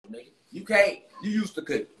You can't. You used to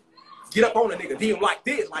could get up on a nigga, DM like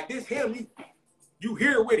this him. You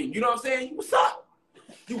here with him. You know what I'm saying? You what's up?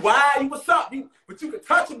 You wide, you what's up? But you can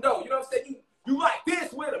touch him though. You know what I'm saying? You like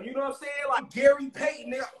this with him. You know what I'm saying? Like Gary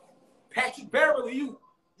Payton, Patrick Beverly.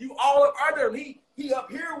 You all up under him. He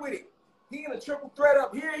up here with it. He in a triple threat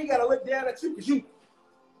up here. He gotta look down at you because you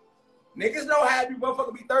niggas know how you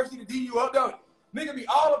motherfucker be thirsty to D you up, don't you? Nigga be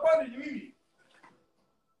all up under you.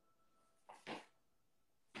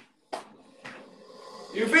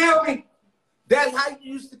 You feel me? That's how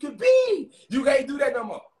you used to compete. You can't do that no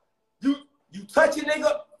more. You touch a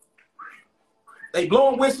nigga, they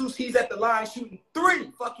blowing whistles, he's at the line shooting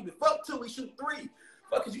 3. Fuck you, fuck 2, he shoot 3.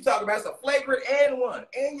 Fuck is you talking about? It's a flagrant and 1.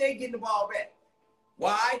 And you ain't getting the ball back.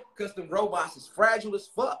 Why? Because them robots is fragile as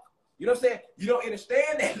fuck. You know what I'm saying? You don't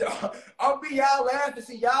understand that though. I'll be y'all laughing.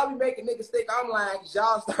 See, y'all be making niggas think I'm lying because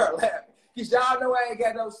y'all start laughing. Because y'all know I ain't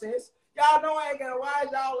got no sense. Y'all know I ain't got, why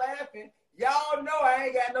is y'all laughing? Y'all know I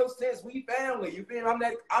ain't got no sense. We family. You feel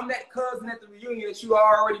me? I'm that cousin at the reunion that you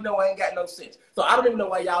already know I ain't got no sense. So I don't even know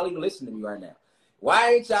why y'all even listen to me right now.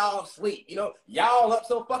 Why ain't y'all asleep? You know, y'all up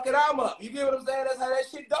so fucking I'm up. You get what I'm saying? That's how that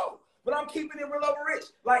shit go. But I'm keeping it real over rich.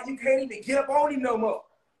 Like you can't even get up on him no more.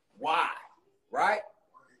 Why? Right?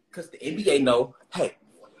 Because the NBA know, hey,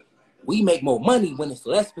 we make more money when it's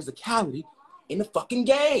less physicality in the fucking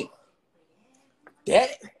game.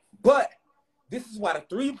 But this is why the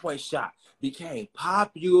three-point shot became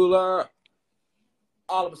popular.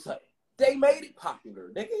 All of a sudden, they made it popular,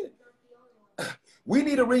 nigga. We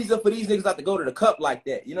need a reason for these niggas not to go to the cup like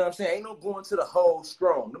that. You know what I'm saying? Ain't no going to the hole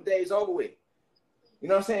strong. Them days over with. You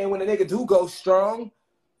know what I'm saying? When a nigga do go strong,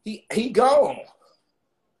 he gone.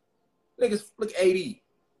 Niggas, look at AD.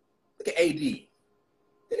 Look at AD.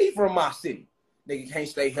 He from my city. Nigga can't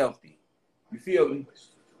stay healthy. You feel me?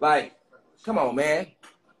 Like, come on, man.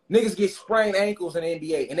 Niggas get sprained ankles in the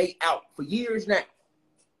NBA and they out for years now.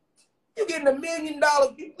 You getting $1 million.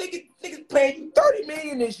 Niggas paying you $30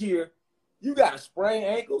 million this year. You got a sprained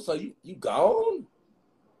ankle, so you gone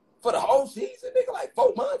for the whole season, nigga. Like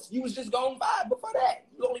 4 months. You was just gone 5 before that.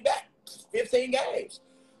 You was only back 15 games.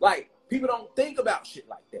 Like people don't think about shit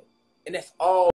like that, and that's all.